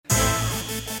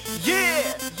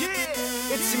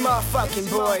motherfucking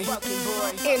boy.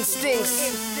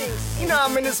 Instincts. You know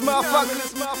I'm in this motherfucker.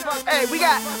 Hey, we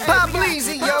got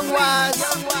Blackice, Young Wise,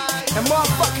 and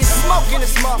motherfucking Smoke in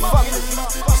this motherfucker.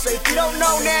 So if you don't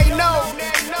know, now you know.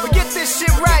 But get this shit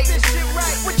right.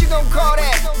 What you gonna call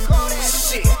that?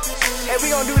 Shit. Hey, we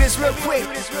gonna do this real quick.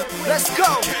 Let's go.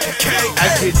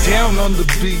 I get down on the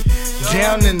beat,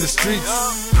 down in the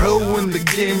streets. Pro in the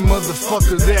game,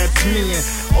 motherfucker, that's me. And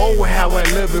oh, how I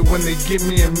love it when they give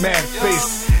me a mad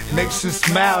face. Makes you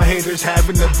smile, haters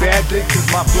having a bad day. Cause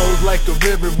my flow's like a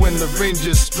river when the rain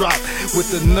just drop.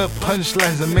 With enough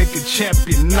punchlines to make a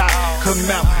champion not come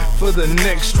out for the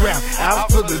next round. Out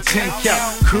for the 10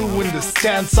 count. Crew in the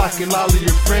stand, socking all of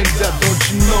your friends out.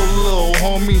 Don't you know, little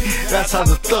homie, that's how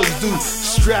the thugs do.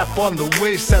 Strap on the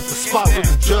waist at the spot where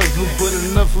the drugs do. But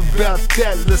enough about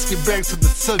that, let's get back to the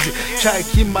subject. Try to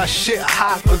keep my shit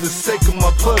hot for the sake of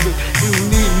my public. You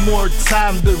need more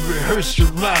time to rehearse your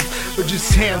rhymes, but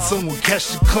just hand someone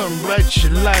catch the come write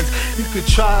your lines. You could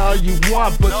try all you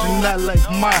want, but you're not like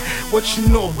mine. What you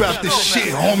know about this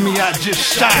shit, homie? I just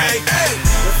shine.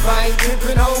 If I ain't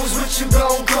gripping hoes, what you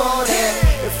gon' call that?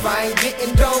 If I ain't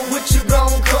getting dough, what you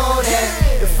gon' call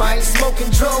that? If I ain't smoking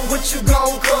drone, what you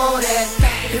gon' call that?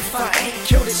 If I ain't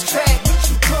kill this track, what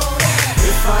you call that?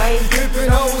 If I ain't gripping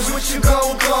hoes, what you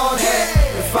gon' call that?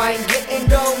 If I ain't getting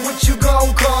dough, what you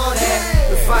gon' call that?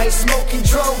 If I ain't smoking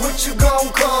drone, what you gon'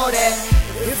 call that?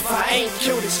 If I ain't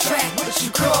kill this track, what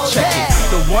you call Check that?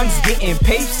 it. The ones getting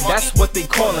papes, that's what they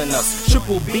calling us.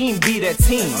 Triple beam be that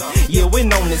team. Yeah, we're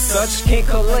known as such. Can't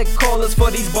collect callers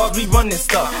for these bars, we running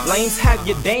stuff. Lanes have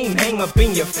your dame hang up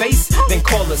in your face, then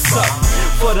call us up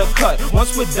for the cut.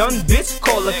 Once we're done, bitch,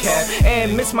 call a cab.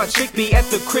 And miss my chick be at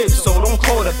the crib, so don't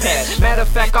call the pad. Matter of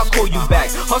fact, I'll call you back.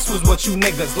 Hustle's what you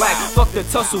niggas lack. Fuck the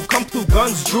tussle, come through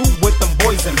guns, drew with them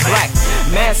boys in black.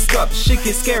 Mask up, shit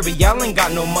get scary, y'all ain't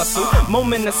got no muscle.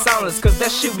 Moment of silence, cause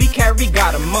that shit we carry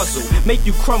got a muzzle. Make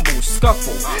you crumble,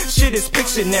 scuffle. Shit is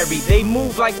Pictionary. They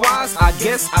move like wise, I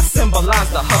guess I symbolize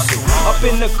the hustle. Up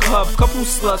in the club, couple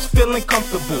sluts feeling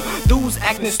comfortable. Dudes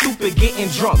acting stupid, getting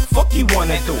drunk. Fuck you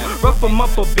wanna do? Rough them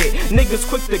up a bit. Niggas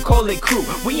quick to call it crew.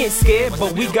 We ain't scared,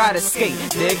 but we gotta skate.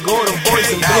 There go the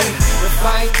boys in blue. If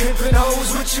I ain't gripping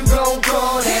hoes, what you gon'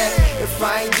 call that? If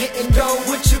I ain't getting dough,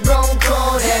 what you gon'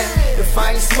 call that? If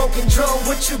I ain't smoking drone,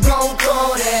 what you gon'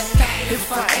 call that?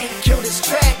 If I ain't kill this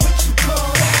track, what you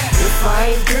call that? If I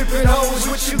ain't gripping hoes,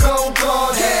 what you gon'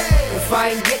 call that? If I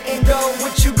ain't getting dough,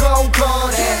 what you gon' call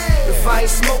that? If I ain't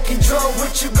smoking drone,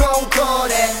 what you gon' call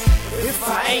that? If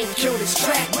I ain't kill this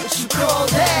track, what you call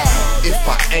that? If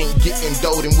I ain't getting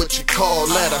dough, then what you call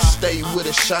that? I stay with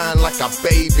her, shine like I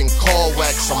bathe in car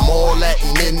wax. I'm all that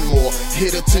and then more.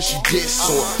 Hit her till she gets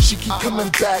sore. She keep coming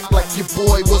back like your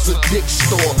boy was a dick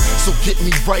store. So get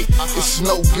me right, it's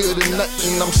no good or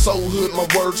nothing. I'm so hood, my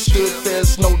word stood,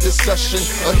 there's no discussion.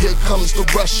 Here comes the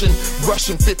Russian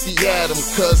 50 at him,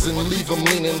 cousin. Leave them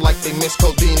leaning like they miss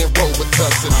codeine and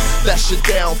Robitussin. That's your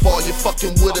downfall, you're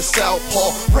fucking with a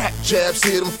southpaw. Rap jabs,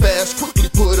 hit him fast, quickly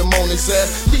put him on his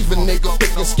ass. Leave a nigga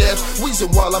picking scabs,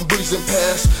 wheezing while I'm breezing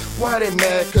past. Why they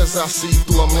mad? Cause I see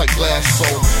through them like glass. So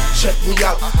check me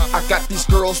out, I got these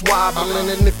girls wobbling.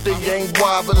 And if they ain't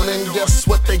wobbling, guess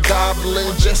what they gobbling?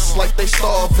 Just like they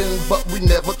starving, but we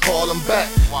never call them back.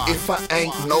 If I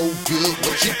ain't no good,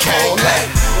 what you call that?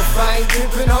 If I ain't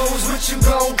gripping hoes, what you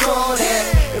gon' call that?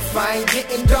 If I ain't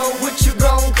getting dough, what you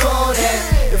gon' call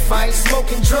that? If I ain't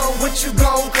smoking drone, what you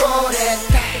gon' call that?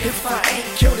 If I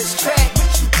ain't kill this track,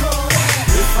 what you call that?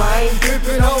 If I ain't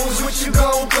gripping hoes, what you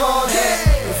gon' call that?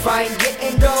 If I ain't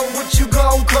getting dough, what you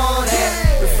gon' call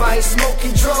that? If I ain't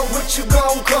smoking drone, what you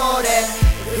gon' call that?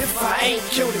 If I ain't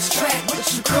kill this track, what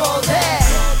you call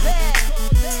that?